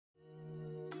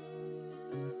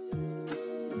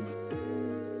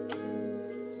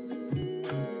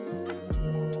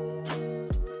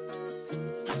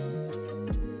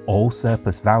all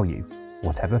surplus value,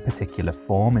 whatever particular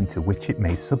form into which it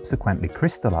may subsequently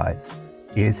crystallize,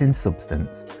 is in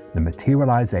substance the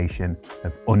materialization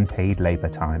of unpaid labour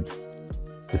time.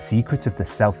 The secret of the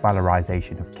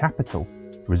self-valorization of capital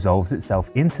resolves itself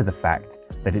into the fact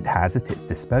that it has at its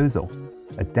disposal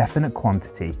a definite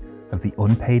quantity of the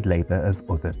unpaid labour of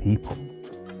other people.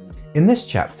 In this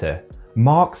chapter,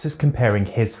 Marx is comparing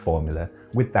his formula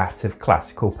with that of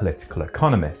classical political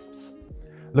economists.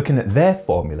 Looking at their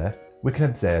formula, we can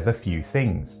observe a few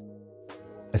things.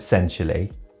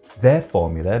 Essentially, their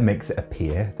formula makes it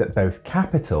appear that both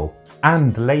capital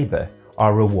and labour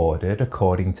are rewarded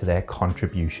according to their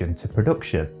contribution to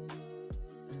production.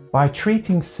 By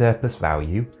treating surplus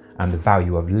value and the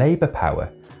value of labour power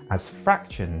as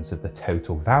fractions of the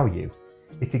total value,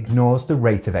 it ignores the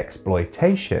rate of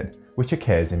exploitation which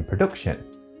occurs in production,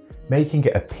 making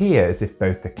it appear as if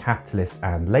both the capitalists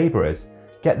and labourers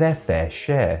get their fair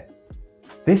share.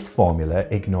 This formula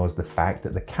ignores the fact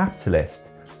that the capitalist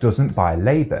doesn't buy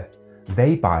labour,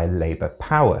 they buy labour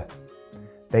power.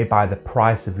 They buy the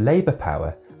price of labour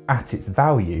power at its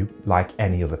value like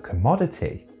any other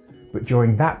commodity, but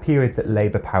during that period that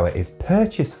labour power is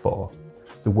purchased for,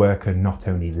 the worker not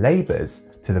only labours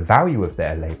to the value of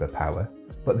their labour power,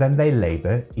 but then they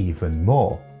labour even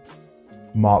more.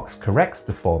 Marx corrects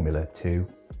the formula to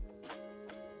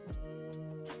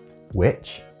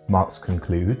which, Marx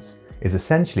concludes, is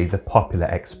essentially the popular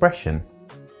expression.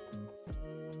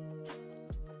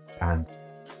 And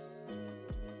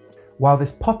while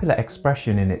this popular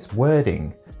expression in its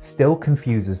wording still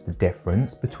confuses the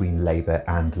difference between labour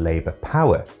and labour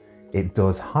power, it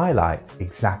does highlight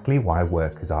exactly why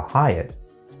workers are hired: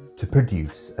 to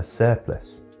produce a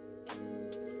surplus.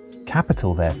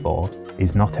 Capital, therefore,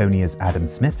 is not only, as Adam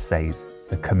Smith says,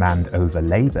 the command over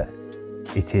labour,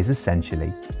 it is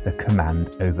essentially the command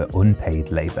over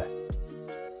unpaid labour.